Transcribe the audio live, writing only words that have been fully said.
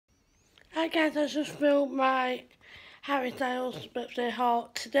Hi guys, I just filmed my Harry Styles birthday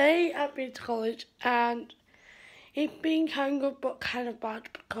haul today at Beauty College, and it's been kind of good but kind of bad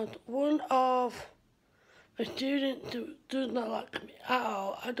because one of my students does not like me at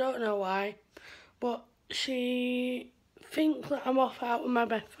all. I don't know why, but she thinks that I'm off out with my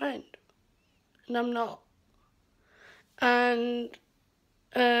best friend, and I'm not. And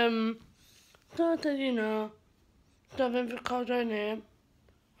so I said, so I've never called her name,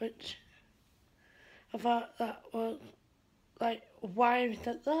 which I thought that was like, why he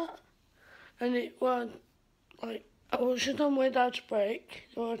said that? And it was like, I was just on my dad's break.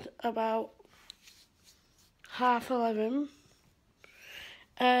 It was about 11:30,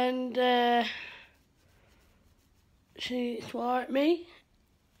 and she swore at me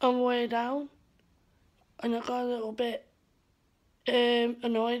on the way down, and I got a little bit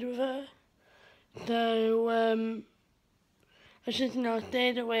annoyed with her. So I just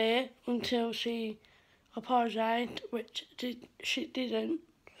stayed away until she apologised, which she didn't.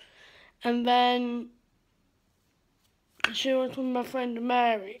 And then she was with my friend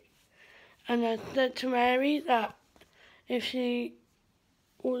Mary, and I said to Mary that if she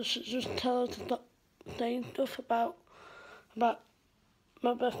was just tell her to stop saying stuff about my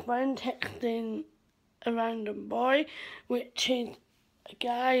best friend texting a random boy, which is a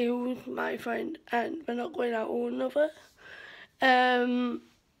guy who's my friend, and we're not going out with another. And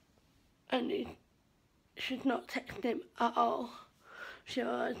she's not texting him at all. She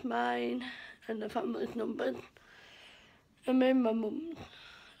has mine and the family's numbers. I mean my mum's.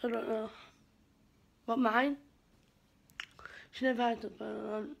 I don't know. But mine? She never had the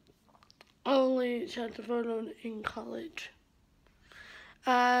phone on. Only she had the phone on in college.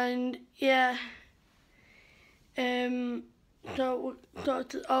 And yeah, so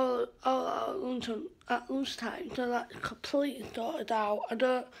all at lunchtime, so that's completely sorted out. I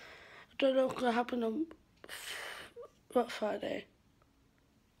don't know what's gonna happen on what Friday,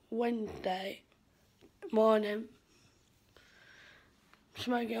 Wednesday morning. She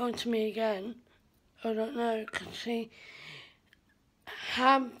might get on to me again. I don't know, because she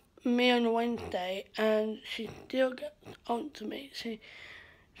had me on Wednesday and she still gets on to me. She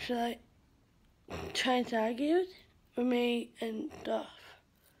like trying to argue with me and stuff,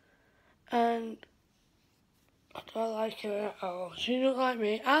 and I don't like her at all. She doesn't like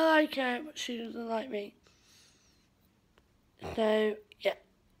me. I like her, but she doesn't like me. So yeah.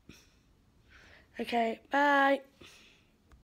 Okay, bye.